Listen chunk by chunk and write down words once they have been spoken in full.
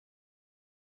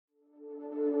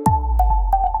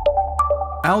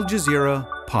Al Jazeera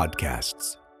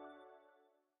Podcasts.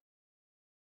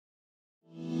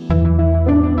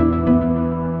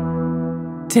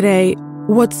 Today,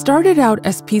 what started out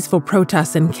as peaceful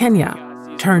protests in Kenya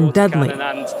turned deadly.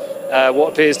 And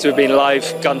what appears to have been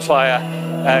live gunfire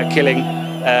killing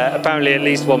apparently at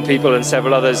least one people and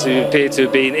several others who appear to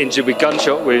have been injured with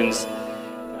gunshot wounds.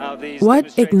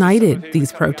 What ignited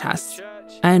these protests?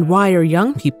 And why are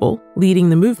young people leading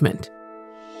the movement?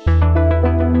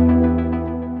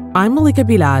 I'm Malika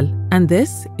Bilal, and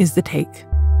this is The Take.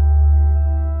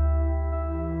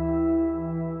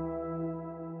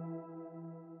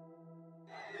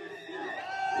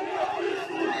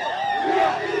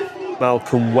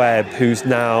 Malcolm Webb, who's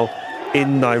now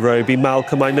in Nairobi.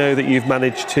 Malcolm, I know that you've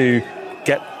managed to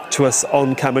get to us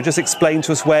on camera. Just explain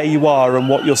to us where you are and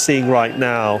what you're seeing right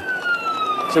now.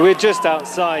 So we're just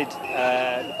outside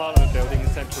the Parliament building in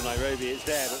central Nairobi. It's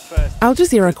there, but first... Al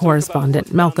Jazeera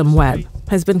correspondent Malcolm Webb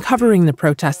has been covering the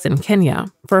protests in Kenya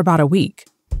for about a week.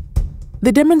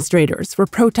 The demonstrators were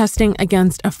protesting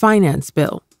against a finance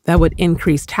bill that would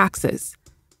increase taxes.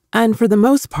 And for the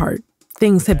most part,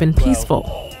 things have been peaceful.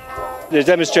 The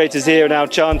demonstrators here are now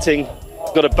chanting.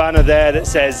 We've got a banner there that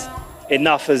says,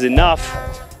 "Enough is enough."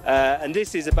 And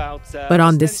this is about... But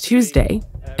on this Tuesday,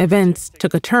 events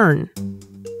took a turn.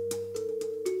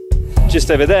 Just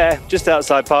over there, just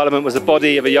outside Parliament, was the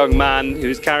body of a young man who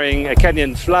was carrying a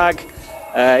Kenyan flag.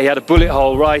 He had a bullet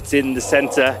hole right in the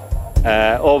centre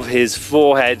of his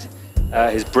forehead.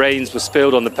 His brains were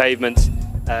spilled on the pavement.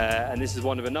 And this is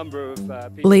one of a number of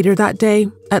people. Later that day,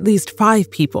 at least 5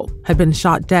 people had been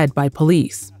shot dead by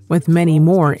police, with many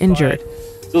more injured.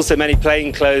 There's also many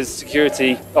plainclothes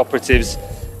security operatives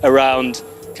around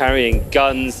carrying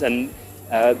guns, and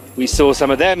we saw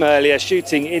some of them earlier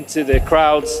shooting into the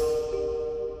crowds.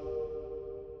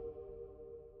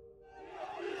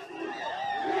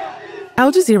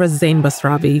 Al Jazeera's Zein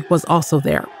Basravi was also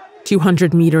there,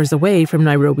 200 meters away from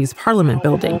Nairobi's Parliament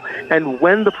building. And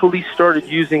when the police started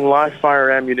using live fire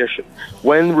ammunition,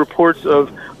 when reports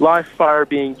of live fire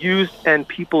being used and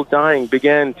people dying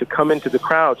began to come into the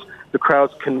crowds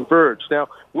converged. Now,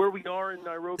 where we are in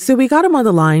Nairobi... So we got him on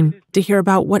the line to hear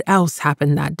about what else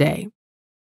happened that day.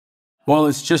 Well,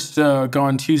 it's just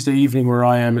gone Tuesday evening where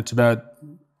I am. It's about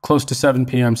close to 7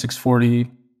 p.m.,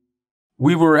 6:40.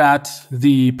 We were at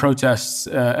the protests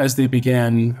as they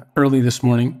began early this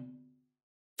morning.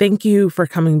 Thank you for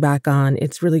coming back on.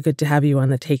 It's really good to have you on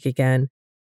The Take again.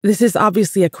 This is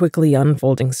obviously a quickly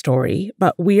unfolding story,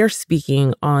 but we are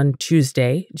speaking on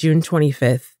Tuesday, June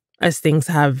 25th, as things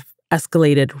have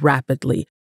escalated rapidly.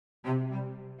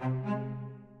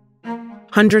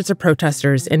 Hundreds of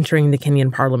protesters entering the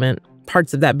Kenyan parliament,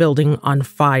 parts of that building on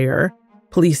fire,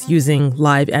 police using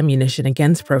live ammunition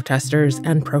against protesters,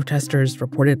 and protesters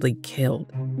reportedly killed.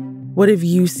 What have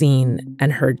you seen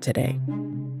and heard today?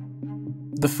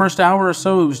 The first hour or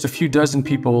so, it was a few dozen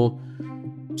people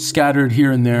scattered here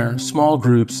and there, small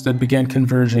groups that began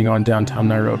converging on downtown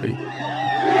Nairobi.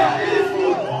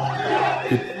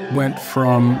 It went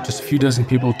from just a few dozen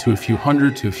people to a few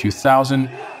hundred to a few thousand.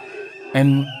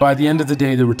 And by the end of the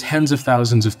day, there were tens of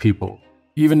thousands of people.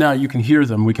 Even now, you can hear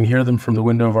them. We can hear them from the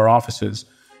window of our offices,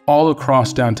 all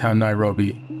across downtown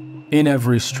Nairobi, in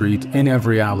every street, in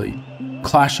every alley,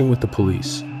 clashing with the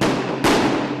police.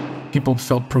 People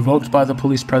felt provoked by the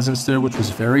police presence there, which was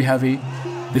very heavy.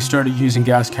 They started using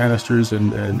gas canisters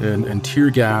and tear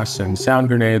gas and sound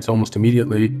grenades almost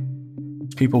immediately.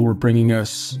 People were bringing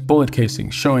us bullet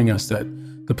casings, showing us that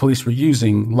the police were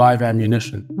using live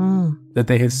ammunition, that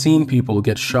they had seen people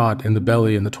get shot in the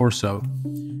belly and the torso.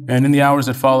 And in the hours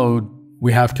that followed,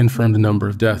 we have confirmed a number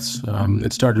of deaths.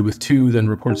 It started with 2, then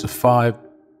reports of 5.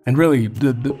 And really,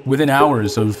 within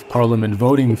hours of Parliament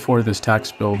voting for this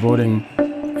tax bill, voting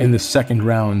in the second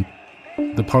round,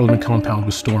 the Parliament compound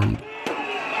was stormed.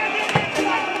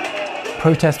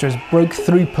 Protesters broke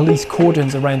through police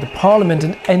cordons around the Parliament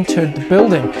and entered the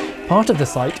building. Part of the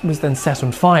site was then set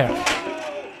on fire.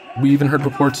 We even heard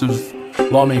reports of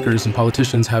lawmakers and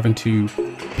politicians having to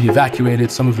be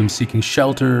evacuated, some of them seeking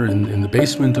shelter in the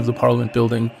basement of the Parliament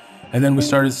building. And then we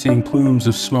started seeing plumes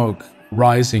of smoke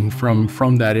rising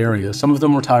from that area. Some of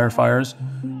them were tire fires,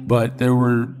 but there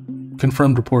were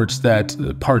confirmed reports that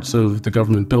parts of the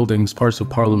government buildings, parts of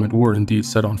Parliament were indeed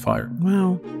set on fire.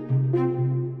 Wow.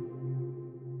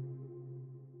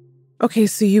 Okay,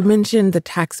 so you mentioned the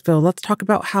tax bill. Let's talk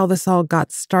about how this all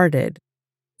got started.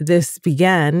 This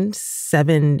began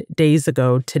 7 days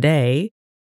ago today,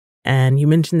 and you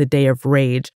mentioned the Day of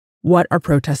Rage. What are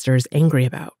protesters angry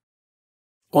about?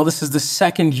 Well, this is the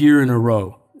second year in a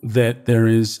row that there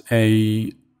is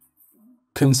a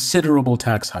considerable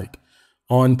tax hike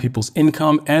on people's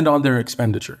income and on their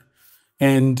expenditure.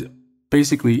 And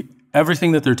basically,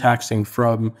 everything that they're taxing,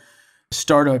 from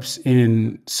startups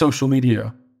in social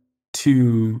media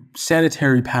to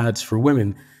sanitary pads for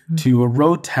women, to a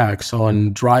road tax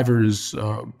on drivers,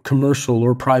 commercial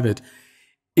or private,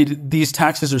 these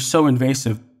taxes are so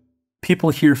invasive. People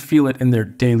here feel it in their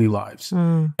daily lives.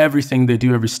 Everything they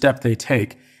do, every step they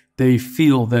take, they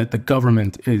feel that the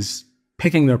government is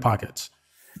picking their pockets.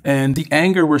 And the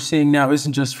anger we're seeing now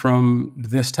isn't just from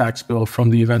this tax bill, from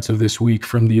the events of this week,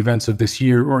 from the events of this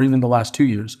year, or even the last 2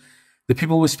 years. The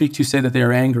people we speak to say that they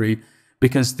are angry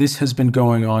because this has been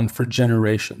going on for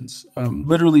generations,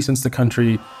 literally since the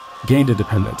country gained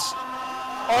independence.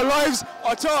 Our lives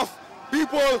are tough.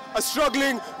 People are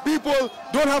struggling. People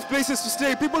don't have places to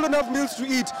stay. People don't have meals to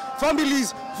eat.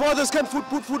 Families, fathers can't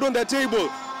put food on their table.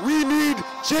 We need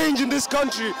change in this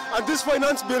country, and this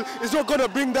finance bill is not going to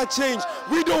bring that change.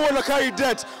 We don't want to carry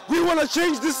debt. We want to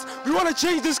change this. We want to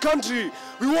change this country.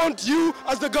 We want you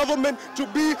as the government to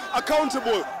be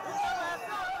accountable.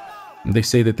 They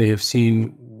say that they have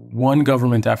seen one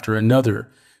government after another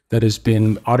that has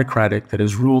been autocratic, that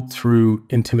has ruled through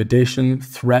intimidation,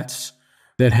 threats,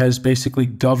 that has basically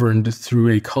governed through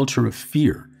a culture of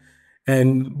fear.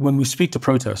 And when we speak to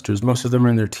protesters, most of them are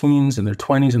in their teens, in their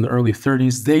 20s, in their early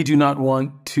 30s. They do not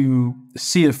want to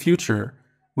see a future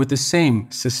with the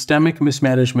same systemic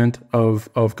mismanagement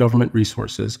of government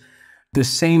resources, the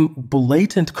same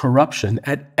blatant corruption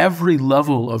at every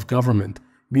level of government,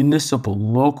 municipal,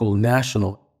 local,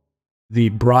 national. The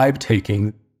bribe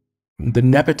taking, the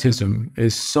nepotism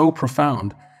is so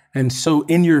profound and so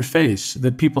in your face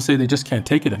that people say they just can't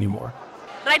take it anymore.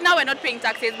 Right now we're not paying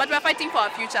taxes, but we're fighting for our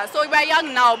future. So we're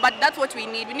young now, but that's what we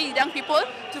need. We need young people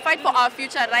to fight for our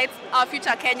future rights, our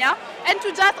future Kenya, and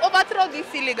to just overthrow this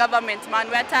silly government, man.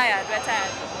 We're tired.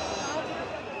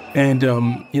 And,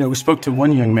 we spoke to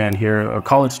one young man here, a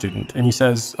college student, and he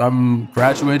says, I'm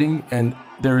graduating and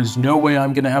there is no way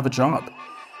I'm going to have a job.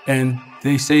 And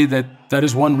they say that that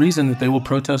is one reason that they will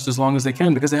protest as long as they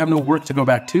can, because they have no work to go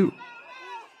back to.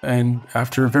 And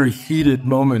after a very heated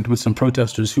moment with some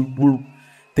protesters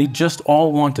they just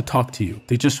all want to talk to you.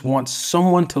 They just want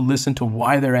someone to listen to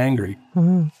why they're angry.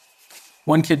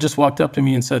 One kid just walked up to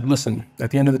me and said, listen,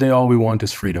 at the end of the day, all we want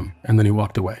is freedom. And then he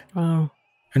walked away. Wow.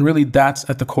 And really, that's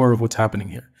at the core of what's happening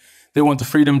here. They want the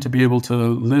freedom to be able to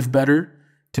live better,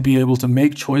 to be able to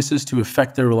make choices to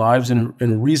affect their lives in a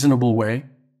reasonable way.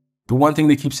 The one thing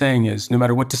they keep saying is, no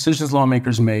matter what decisions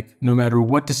lawmakers make, no matter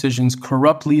what decisions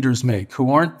corrupt leaders make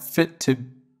who aren't fit to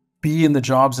be in the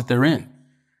jobs that they're in,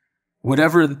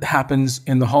 whatever happens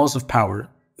in the halls of power,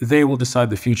 they will decide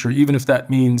the future, even if that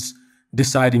means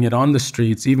deciding it on the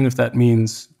streets, even if that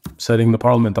means setting the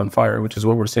parliament on fire, which is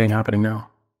what we're seeing happening now.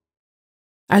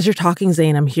 As you're talking,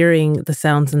 Zein, I'm hearing the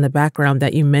sounds in the background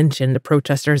that you mentioned, the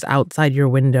protesters outside your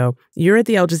window. You're at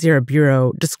the Al Jazeera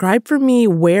Bureau. Describe for me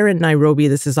where in Nairobi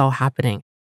this is all happening.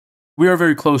 We are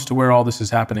very close to where all this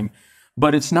is happening,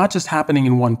 but it's not just happening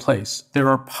in one place. There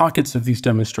are pockets of these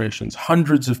demonstrations,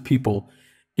 hundreds of people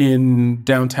in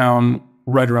downtown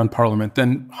right around Parliament,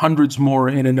 then hundreds more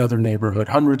in another neighborhood,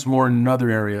 hundreds more in another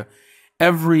area.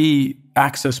 Every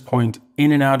access point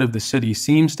in and out of the city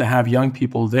seems to have young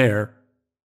people there.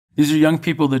 These are young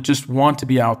people that just want to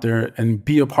be out there and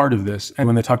be a part of this. And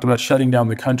when they talked about shutting down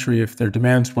the country if their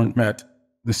demands weren't met,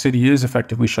 the city is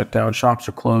effectively shut down, shops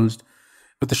are closed.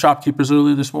 But the shopkeepers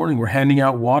earlier this morning were handing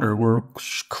out water, were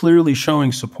clearly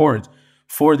showing support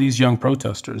for these young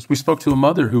protesters. We spoke to a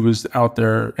mother who was out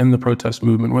there in the protest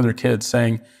movement with her kids,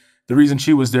 saying the reason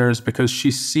she was there is because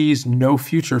she sees no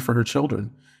future for her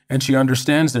children, and she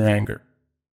understands their anger.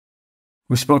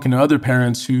 We've spoken to other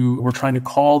parents who were trying to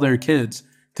call their kids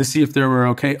to see if they were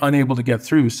okay, unable to get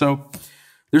through. So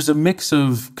there's a mix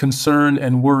of concern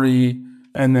and worry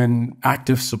and then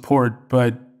active support.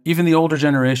 But even the older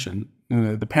generation,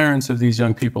 the parents of these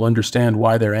young people, understand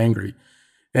why they're angry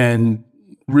and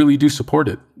really do support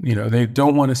it. They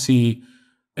don't want to see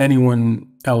anyone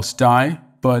else die,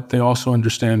 but they also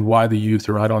understand why the youth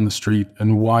are out on the street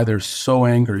and why they're so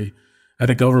angry at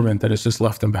a government that has just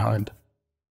left them behind.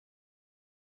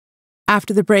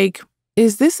 After the break,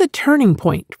 is this a turning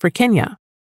point for Kenya?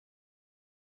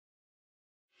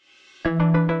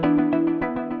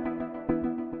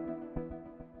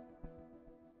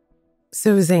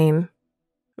 So, Zein,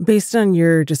 based on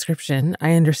your description,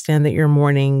 I understand that your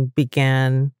morning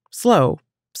began slow,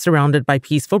 surrounded by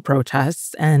peaceful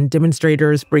protests and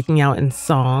demonstrators breaking out in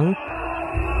song.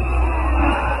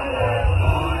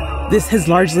 This has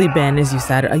largely been, as you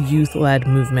said, a youth-led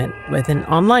movement with an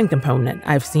online component.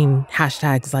 I've seen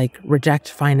hashtags like Reject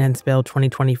Finance Bill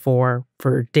 2024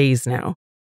 for days now.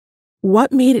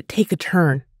 What made it take a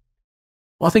turn?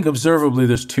 Well, I think observably,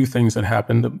 there's two things that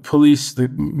happened. The police,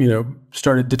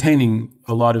 started detaining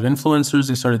a lot of influencers.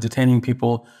 They started detaining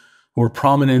people who were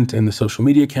prominent in the social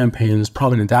media campaigns,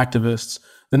 prominent activists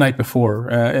the night before,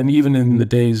 and even in the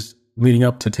days leading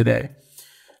up to today.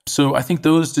 So I think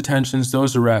those detentions,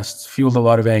 those arrests fueled a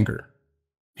lot of anger.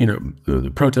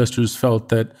 The protesters felt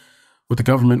that what the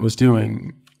government was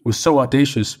doing was so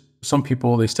audacious. Some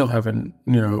people, they still haven't,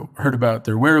 heard about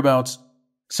their whereabouts.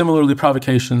 Similarly,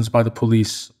 provocations by the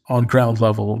police on ground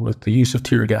level with the use of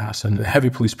tear gas and heavy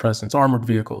police presence, armored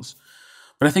vehicles.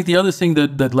 But I think the other thing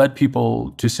that led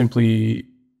people to simply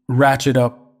ratchet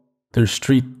up their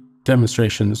street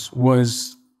demonstrations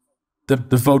was the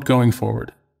vote going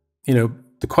forward.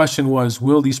 The question was,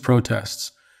 will these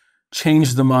protests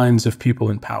change the minds of people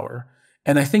in power?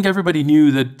 And I think everybody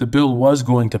knew that the bill was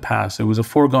going to pass. It was a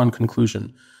foregone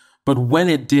conclusion. But when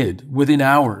it did, within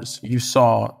hours, you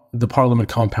saw the parliament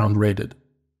compound raided.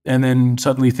 And then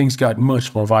suddenly things got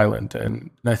much more violent. And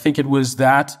I think it was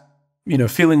that,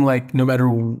 feeling like no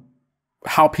matter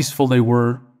how peaceful they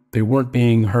weren't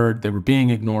being heard, they were being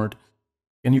ignored.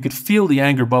 And you could feel the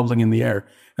anger bubbling in the air.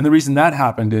 And the reason that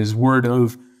happened is word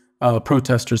of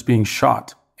protesters being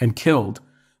shot and killed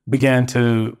began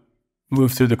to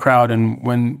move through the crowd. And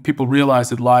when people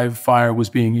realized that live fire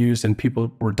was being used and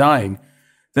people were dying,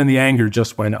 then the anger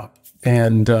just went up.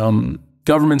 And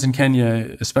governments in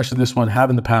Kenya, especially this one, have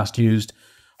in the past used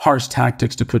harsh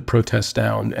tactics to put protests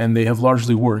down, and they have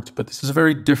largely worked. But this is a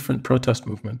very different protest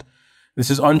movement. This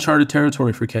is uncharted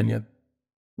territory for Kenya.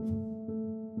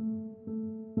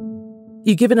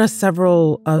 You've given us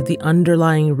several of the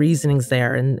underlying reasonings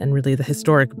there and really the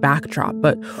historic backdrop,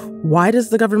 but why does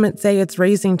the government say it's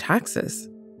raising taxes?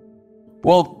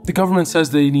 Well, the government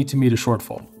says they need to meet a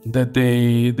shortfall, that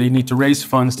they need to raise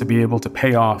funds to be able to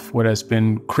pay off what has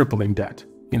been crippling debt.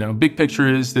 Big picture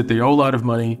is that they owe a lot of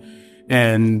money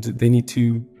and they need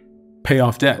to pay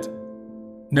off debt.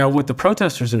 Now, what the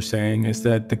protesters are saying is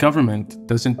that the government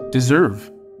doesn't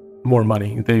deserve more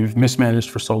money. They've mismanaged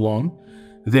for so long.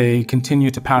 They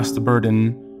continue to pass the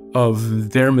burden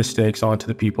of their mistakes onto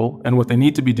the people, and what they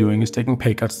need to be doing is taking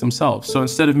pay cuts themselves. So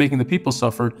instead of making the people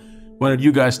suffer, why don't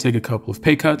you guys take a couple of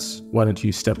pay cuts? Why don't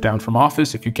you step down from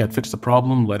office? If you can't fix the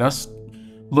problem, let us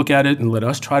look at it and let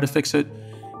us try to fix it.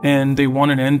 And they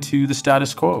want an end to the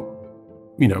status quo.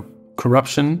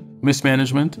 Corruption,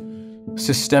 mismanagement,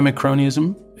 systemic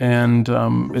cronyism, and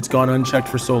it's gone unchecked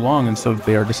for so long, and so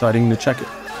they are deciding to check it.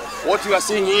 What you are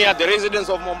seeing here, the residents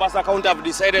of Mombasa County have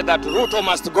decided that Ruto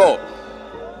must go.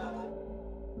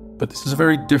 But this is a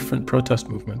very different protest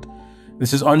movement.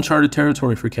 This is uncharted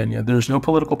territory for Kenya. There's no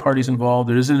political parties involved.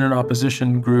 There isn't an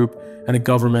opposition group and a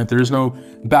government. There is no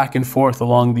back and forth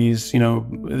along these,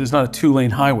 there's not a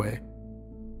two-lane highway.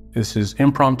 This is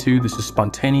impromptu. This is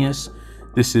spontaneous.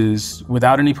 This is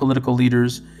without any political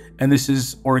leaders. And this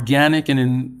is organic and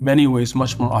in many ways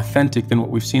much more authentic than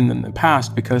what we've seen in the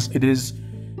past, because it is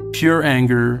pure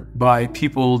anger by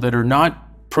people that are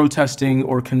not protesting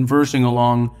or conversing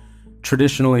along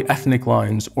traditionally ethnic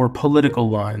lines or political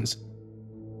lines.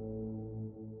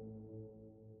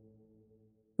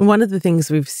 One of the things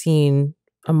we've seen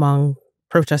among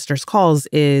protesters' calls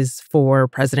is for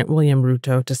President William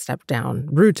Ruto to step down.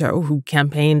 Ruto, who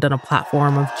campaigned on a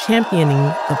platform of championing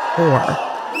the poor.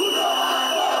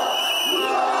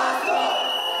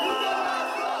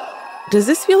 Does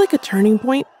this feel like a turning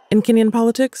point in Kenyan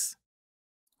politics?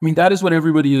 That is what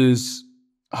everybody is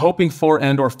hoping for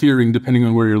and or fearing, depending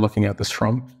on where you're looking at this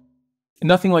from.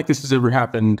 Nothing like this has ever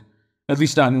happened, at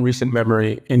least not in recent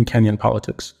memory, in Kenyan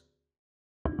politics.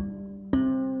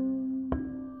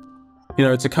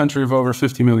 It's a country of over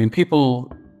 50 million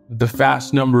people. The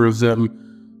vast number of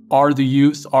them are the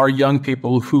youth, are young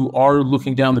people who are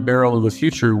looking down the barrel of a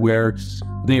future where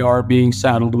they are being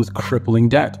saddled with crippling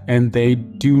debt, and they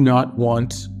do not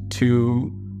want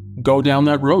to go down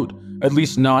that road, at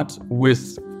least not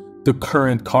with the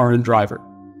current current driver.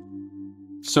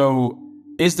 So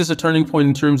is this a turning point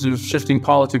in terms of shifting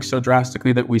politics so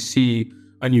drastically that we see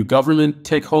a new government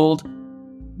take hold?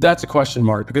 That's a question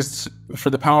mark, because for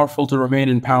the powerful to remain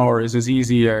in power is as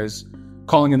easy as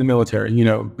calling in the military,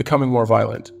 becoming more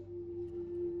violent.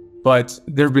 But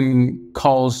there have been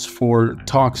calls for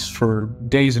talks for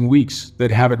days and weeks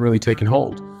that haven't really taken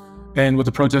hold. And what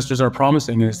the protesters are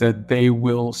promising is that they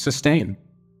will sustain.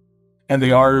 And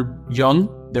they are young,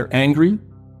 they're angry,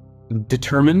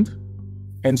 determined.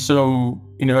 And so,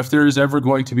 if there is ever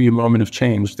going to be a moment of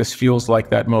change, this feels like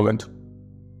that moment.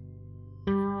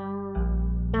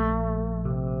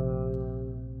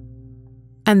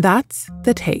 And that's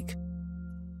The Take.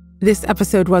 This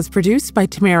episode was produced by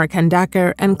Tamara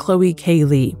Khandaker and Chloe K.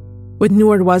 Lee, with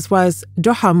Noor Wazwaz,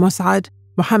 Doha Mosad,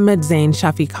 Mohamed Zain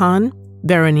Shafi Khan,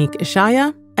 Veronique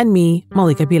Eshaya, and me,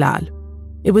 Malika Bilal.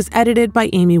 It was edited by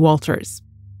Amy Walters.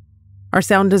 Our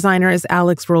sound designer is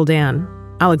Alex Roldan.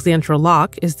 Alexandra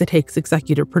Locke is The Take's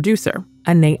executive producer,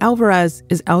 and Ney Alvarez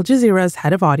is Al Jazeera's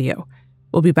head of audio.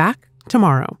 We'll be back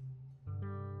tomorrow.